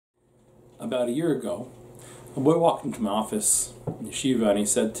about a year ago, a boy walked into my office in yeshiva and he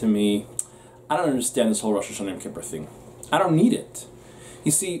said to me, I don't understand this whole Rosh HaShana Yom Kippur thing. I don't need it.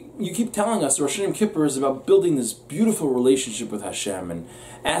 You see, you keep telling us Rosh HaShana Yom Kippur is about building this beautiful relationship with Hashem and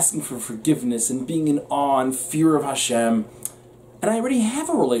asking for forgiveness and being in awe and fear of Hashem. And I already have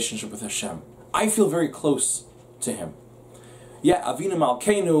a relationship with Hashem. I feel very close to Him. Yeah, Avinu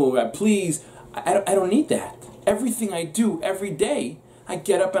Malkeinu, please. I don't need that. Everything I do every day, I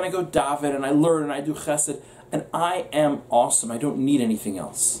get up and I go daven and I learn and I do chesed, and I am awesome. I don't need anything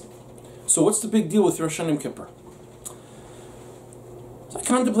else. So what's the big deal with Rosh HaShana Yom Kippur? So I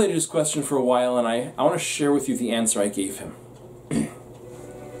contemplated this question for a while, and I want to share with you the answer I gave him.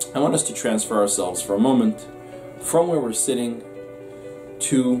 I want us to transfer ourselves for a moment from where we're sitting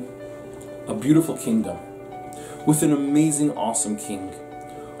to a beautiful kingdom with an amazing, awesome king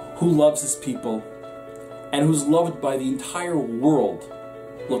who loves his people and who's loved by the entire world,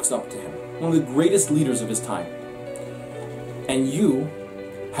 looks up to him. One of the greatest leaders of his time. And you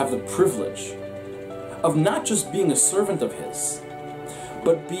have the privilege of not just being a servant of his,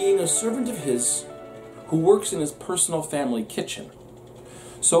 but being a servant of his who works in his personal family kitchen.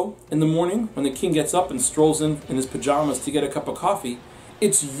 So, in the morning, when the king gets up and strolls in his pajamas to get a cup of coffee,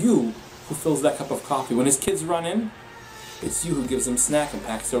 it's you who fills that cup of coffee. When his kids run in, it's you who gives them snack and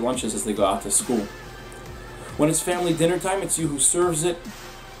packs their lunches as they go out to school. When it's family dinner time, it's you who serves it,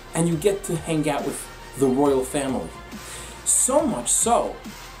 and you get to hang out with the royal family. So much so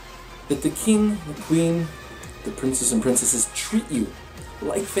that the king, the queen, the princes and princesses treat you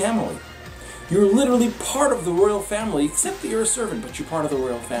like family. You're literally part of the royal family, except that you're a servant, but you're part of the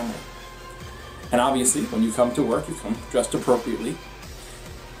royal family. And obviously, when you come to work, you come dressed appropriately,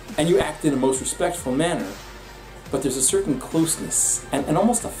 and you act in a most respectful manner, but there's a certain closeness and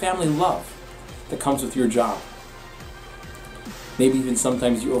almost a family love that comes with your job. Maybe even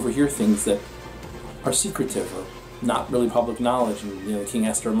sometimes you overhear things that are secretive or not really public knowledge, and the king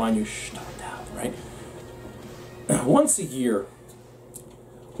has to remind you, shh, don't tell, right? Once a year,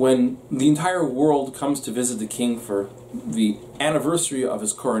 when the entire world comes to visit the king for the anniversary of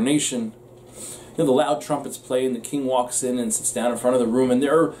his coronation, the loud trumpets play and the king walks in and sits down in front of the room, and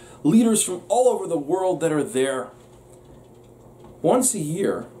there are leaders from all over the world that are there. Once a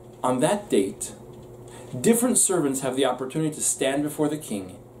year, on that date, different servants have the opportunity to stand before the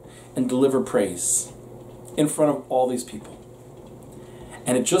king and deliver praise in front of all these people.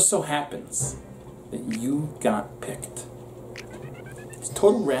 And it just so happens that you got picked. It's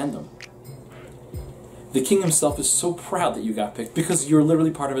total random. The king himself is so proud that you got picked because you're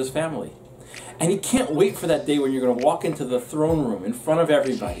literally part of his family. And he can't wait for that day when you're going to walk into the throne room in front of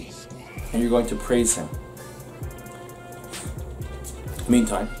everybody and you're going to praise him.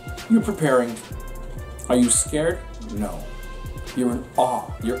 Meantime, you're preparing. Are you scared? No. You're in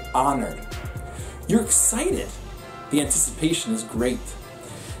awe. You're honored. You're excited. The anticipation is great.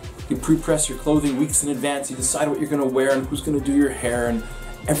 You pre-press your clothing weeks in advance. You decide what you're going to wear and who's going to do your hair, and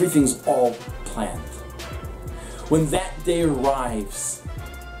everything's all planned. When that day arrives,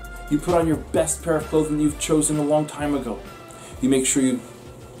 you put on your best pair of clothing you've chosen a long time ago. You make sure you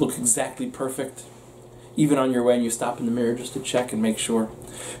look exactly perfect. Even on your way, and you stop in the mirror just to check and make sure.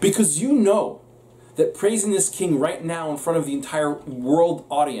 Because you know that praising this king right now in front of the entire world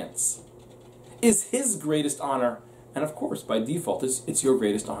audience is his greatest honor. And of course, by default, it's your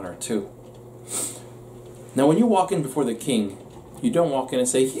greatest honor too. Now, when you walk in before the king, you don't walk in and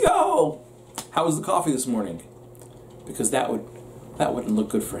say, "Yo, how was the coffee this morning?" Because that wouldn't look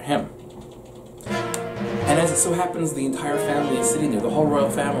good for him. And as it so happens, the entire family is sitting there, the whole royal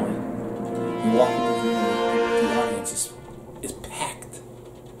family. You walk into the room, the audience is packed.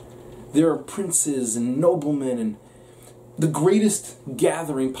 There are princes and noblemen and the greatest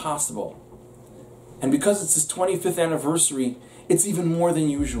gathering possible. And because it's his 25th anniversary, it's even more than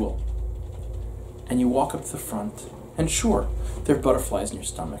usual. And you walk up to the front, and sure, there are butterflies in your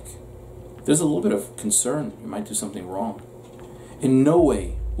stomach. There's a little bit of concern. You might do something wrong. In no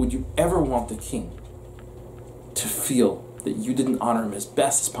way would you ever want the king to feel that you didn't honor him as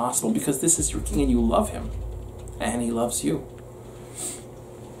best as possible, because this is your king and you love him. And he loves you.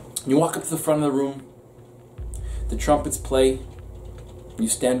 You walk up to the front of the room. The trumpets play. You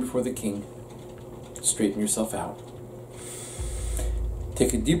stand before the king. Straighten yourself out.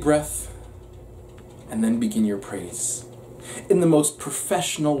 Take a deep breath. And then begin your praise. In the most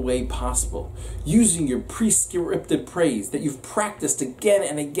professional way possible. Using your pre-scripted praise that you've practiced again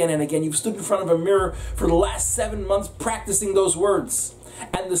and again and again. You've stood in front of a mirror for the last 7 months practicing those words.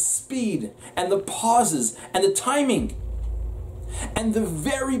 And the speed, and the pauses, and the timing. And the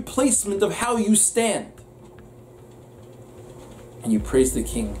very placement of how you stand. And you praise the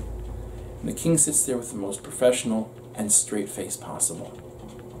king. And the king sits there with the most professional and straight face possible.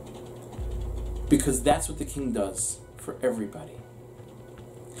 Because that's what the king does for everybody.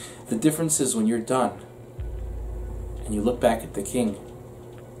 The difference is when you're done and you look back at the king,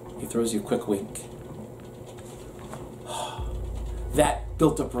 he throws you a quick wink. That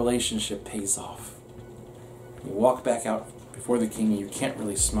built-up relationship pays off. You walk back out before the king and you can't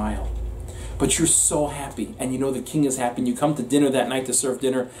really smile. But you're so happy, and you know the king is happy, and you come to dinner that night to serve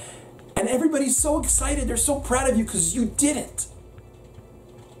dinner, and everybody's so excited, they're so proud of you because you did it.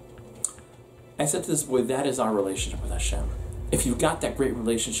 I said to this boy, that is our relationship with Hashem. If you've got that great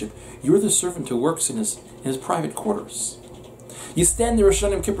relationship, you're the servant who works in his private quarters. You stand there Rosh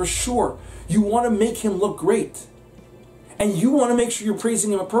HaShana and Kippur, sure, you want to make him look great. And you want to make sure you're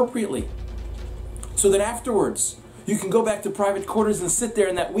praising him appropriately. So that afterwards, you can go back to private quarters and sit there,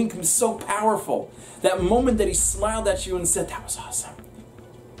 and that wink is so powerful. That moment that he smiled at you and said, that was awesome.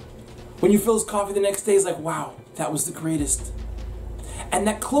 When you fill his coffee the next day, it's like, wow, that was the greatest. And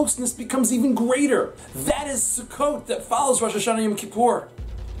that closeness becomes even greater. That is Sukkot that follows Rosh HaShana Yom Kippur.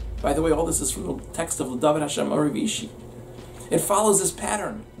 By the way, all this is from the text of David Hashem Arivishi. It follows this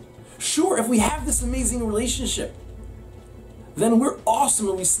pattern. Sure, if we have this amazing relationship, then we're awesome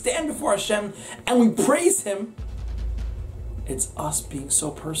and we stand before Hashem and we praise Him. It's us being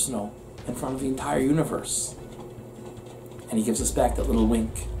so personal in front of the entire universe. And He gives us back that little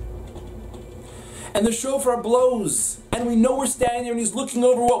wink. And the shofar blows, and we know we're standing there and He's looking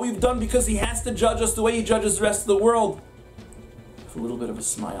over what we've done because He has to judge us the way He judges the rest of the world. With a little bit of a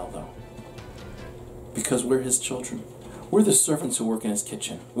smile, though. Because we're His children. We're the servants who work in His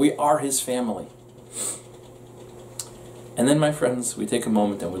kitchen. We are His family. And then, my friends, we take a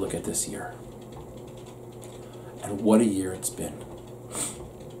moment and we look at this year. And what a year it's been.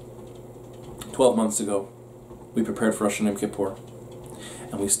 12 months ago, we prepared for Rosh HaShana Yom Kippur.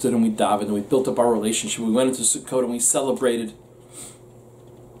 And we stood and we davened and we built up our relationship. We went into Sukkot and we celebrated.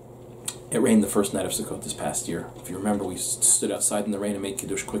 It rained the first night of Sukkot this past year. If you remember, we stood outside in the rain and made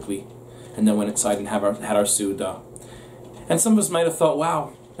Kiddush quickly. And then went inside and had our Seudah. And some of us might have thought,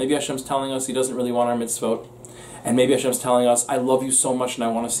 wow, maybe Hashem's telling us He doesn't really want our mitzvot. And maybe Hashem's telling us, I love you so much and I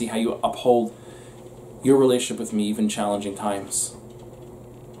want to see how you uphold your relationship with me even in challenging times.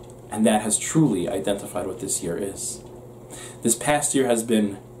 And that has truly identified what this year is. This past year has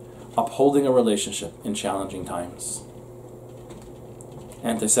been upholding a relationship in challenging times.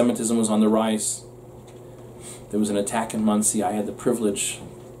 Anti-Semitism was on the rise. There was an attack in Muncie. I had the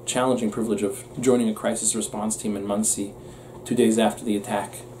challenging privilege of joining a crisis response team in Muncie 2 days after the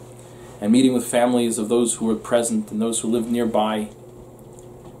attack, and meeting with families of those who were present and those who lived nearby,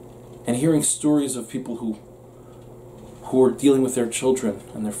 and hearing stories of people who were dealing with their children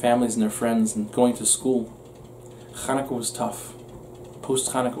and their families and their friends and going to school. Hanukkah was tough.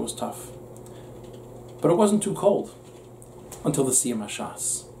 Post-Hanukkah was tough. But it wasn't too cold until the Siyam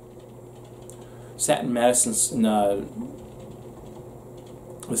HaShas. Sat in Madison's in the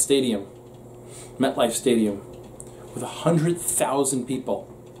stadium, MetLife Stadium, with 100,000 people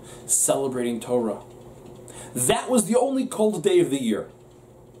celebrating Torah. That was the only cold day of the year.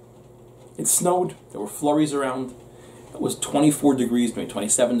 It snowed. There were flurries around. It was 24 degrees, maybe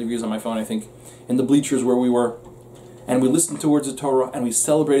 27 degrees on my phone, I think, in the bleachers where we were. And we listened towards the Torah, and we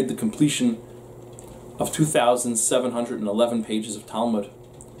celebrated the completion of 2,711 pages of Talmud,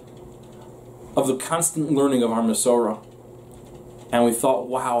 of the constant learning of our Masorah. And we thought,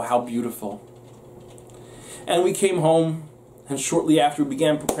 wow, how beautiful. And we came home, and shortly after we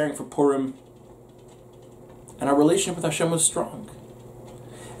began preparing for Purim, and our relationship with Hashem was strong.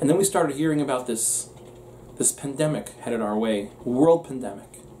 And then we started hearing about this pandemic headed our way, a world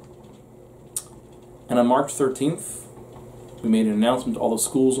pandemic. And on March 13th, we made an announcement to all the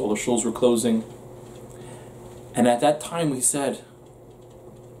schools, all the shuls were closing. And at that time we said,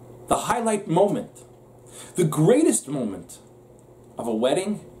 the highlight moment, the greatest moment of a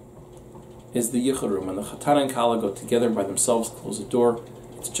wedding is the yichud, when the chatan and kala go together by themselves, close the door,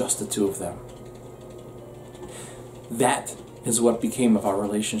 it's just the two of them. That is what became of our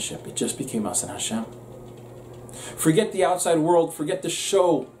relationship. It just became us and Hashem. Forget the outside world, forget the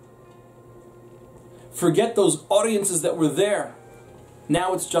show. Forget those audiences that were there.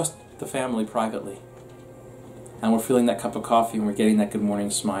 Now it's just the family privately. And we're feeling that cup of coffee and we're getting that good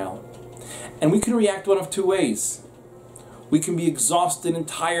morning smile. And we can react one of two ways. We can be exhausted and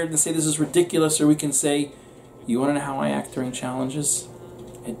tired and say this is ridiculous, or we can say, you want to know how I act during challenges?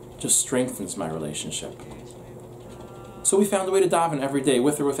 It just strengthens my relationship. So we found a way to daven every day,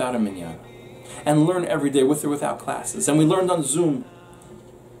 with or without a minyan, and learn every day, with or without classes. And we learned on Zoom.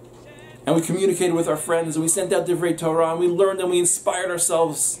 And we communicated with our friends, and we sent out Divrei Torah, and we learned and we inspired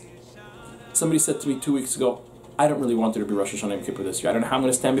ourselves. Somebody said to me 2 weeks ago, I don't really want there to be Rosh Hashanah Yom Kippur this year. I don't know how I'm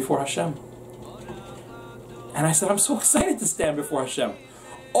going to stand before Hashem. And I said, I'm so excited to stand before Hashem.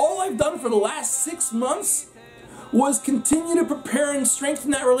 All I've done for the last 6 months was continue to prepare and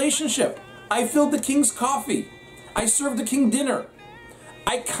strengthen that relationship. I filled the king's coffee. I served the king dinner.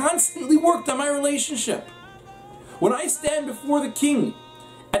 I constantly worked on my relationship. When I stand before the king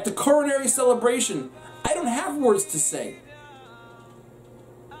at the coronary celebration, I don't have words to say.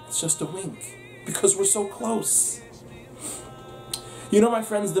 It's just a wink, because we're so close. You know, my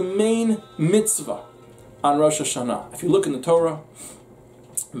friends, the main mitzvah on Rosh Hashanah, if you look in the Torah,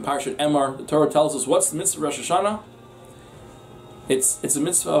 in Parshat Emor, the Torah tells us what's the mitzvah of Rosh Hashanah? It's a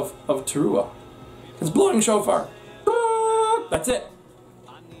mitzvah of teruah. It's blowing shofar. That's it.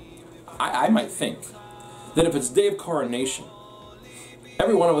 I might think that if it's day of coronation,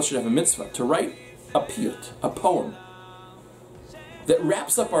 every one of us should have a mitzvah to write a piyut, a poem, that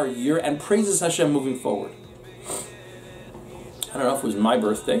wraps up our year and praises Hashem moving forward. I don't know if it was my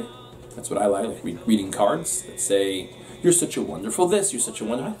birthday. That's what I like reading cards that say, you're such a wonderful this, you're such a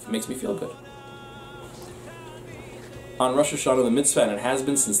wonderful... It makes me feel good. On Rosh Hashanah, the mitzvah, and it has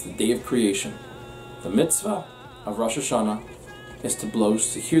been since the day of creation, the mitzvah of Rosh Hashanah is to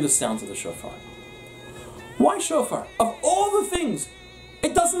hear the sounds of the shofar. Why shofar? Of all the things,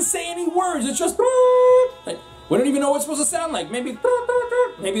 it doesn't say any words, it's just... Like, we don't even know what it's supposed to sound like. Maybe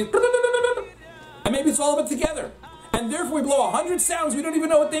it's all of it together. And therefore we blow 100 sounds, we don't even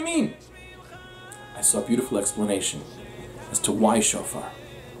know what they mean. I saw a beautiful explanation as to why shofar.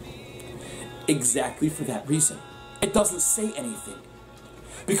 Exactly for that reason. It doesn't say anything.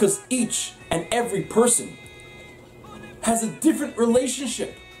 Because each and every person has a different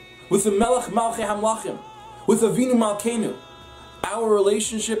relationship with the Melech Malchei HaMelachim, with Avinu Malkeinu. Our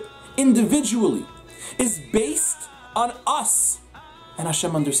relationship individually is based on us. And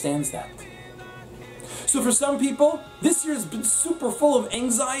Hashem understands that. So for some people, this year has been super full of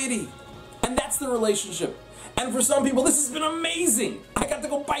anxiety. And that's the relationship. And for some people, this has been amazing. I got to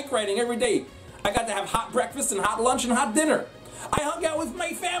go bike riding every day. I got to have hot breakfast and hot lunch and hot dinner. I hung out with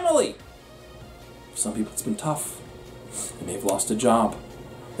my family. For some people, it's been tough. They may have lost a job.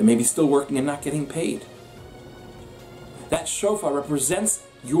 They may be still working and not getting paid. That shofar represents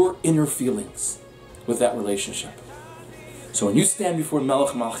your inner feelings with that relationship. So when you stand before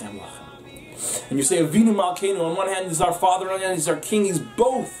Melech Malchei HaMelachim, and you say Avinu Malkeinu, on one hand is our Father, on the other hand is our King, He's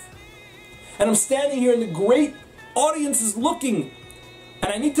both. And I'm standing here and the great audience is looking,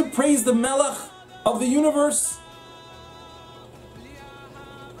 and I need to praise the Melech of the universe.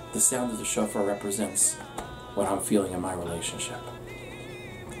 The sound of the shofar represents what I'm feeling in my relationship.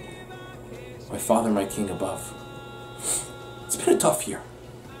 My Father, my King above. It's been a tough year.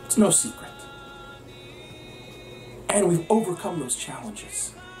 It's no secret. And we've overcome those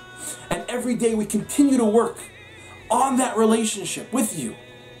challenges. And every day we continue to work on that relationship with you.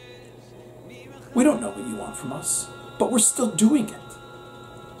 We don't know what you want from us, but we're still doing it.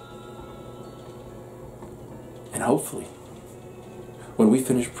 And hopefully, when we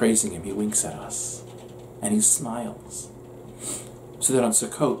finish praising Him, He winks at us and He smiles. So that on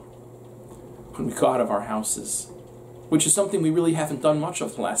Sukkot, when we go out of our houses, which is something we really haven't done much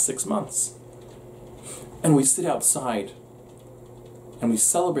of the last 6 months, and we sit outside and we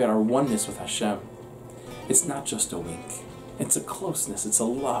celebrate our oneness with Hashem, it's not just a wink. It's a closeness. It's a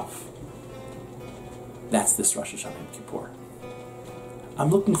love. That's this Rosh HaShana Yom Kippur. I'm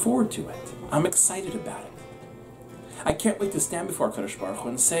looking forward to it. I'm excited about it. I can't wait to stand before Kadosh Baruch Hu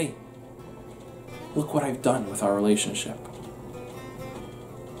and say, look what I've done with our relationship.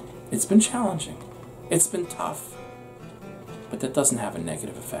 It's been challenging. It's been tough. But that doesn't have a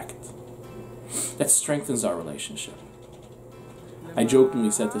negative effect. That strengthens our relationship. I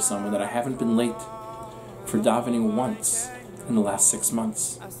jokingly said to someone that I haven't been late for davening once in the last 6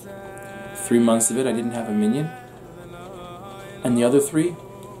 months. 3 months of it, I didn't have a minyan. And the other 3,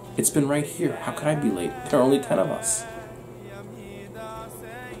 it's been right here. How could I be late? There are only 10 of us.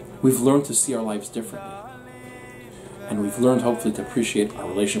 We've learned to see our lives differently. And we've learned, hopefully, to appreciate our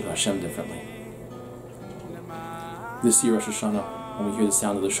relationship with Hashem differently. This year, Rosh Hashanah, when we hear the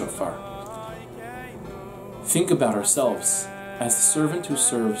sound of the shofar, think about ourselves as the servant who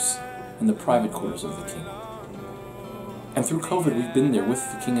serves in the private quarters of the king. And through COVID, we've been there with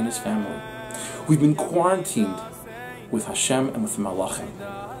the king and his family. We've been quarantined with Hashem and with the Malachim.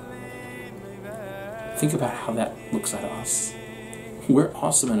 Think about how that looks at us. We're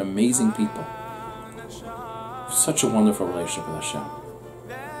awesome and amazing people. Such a wonderful relationship with Hashem.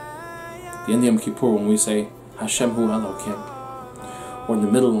 At the end of Yom Kippur, when we say Hashem Hu Elokim, or in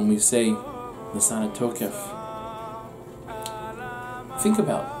the middle when we say Nisan Tokef, think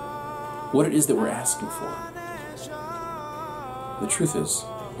about what it is that we're asking for. The truth is,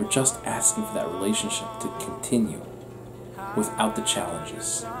 we're just asking for that relationship to continue without the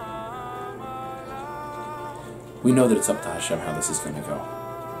challenges. We know that it's up to Hashem how this is going to go,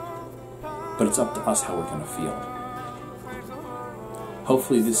 but it's up to us how we're going to feel.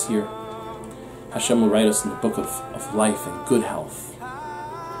 Hopefully this year, Hashem will write us in the book of life and good health,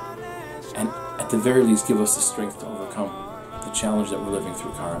 and at the very least give us the strength to overcome the challenge that we're living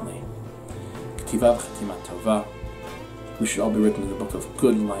through currently. K'tivav Chatima Tova. We should all be written in the book of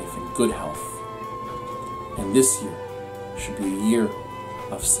good life and good health. And this year should be a year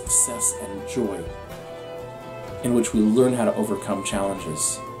of success and joy, in which we learn how to overcome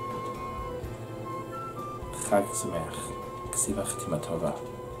challenges. Chag Sameach. K'tivav Chatima Tova.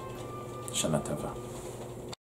 Shana Tova.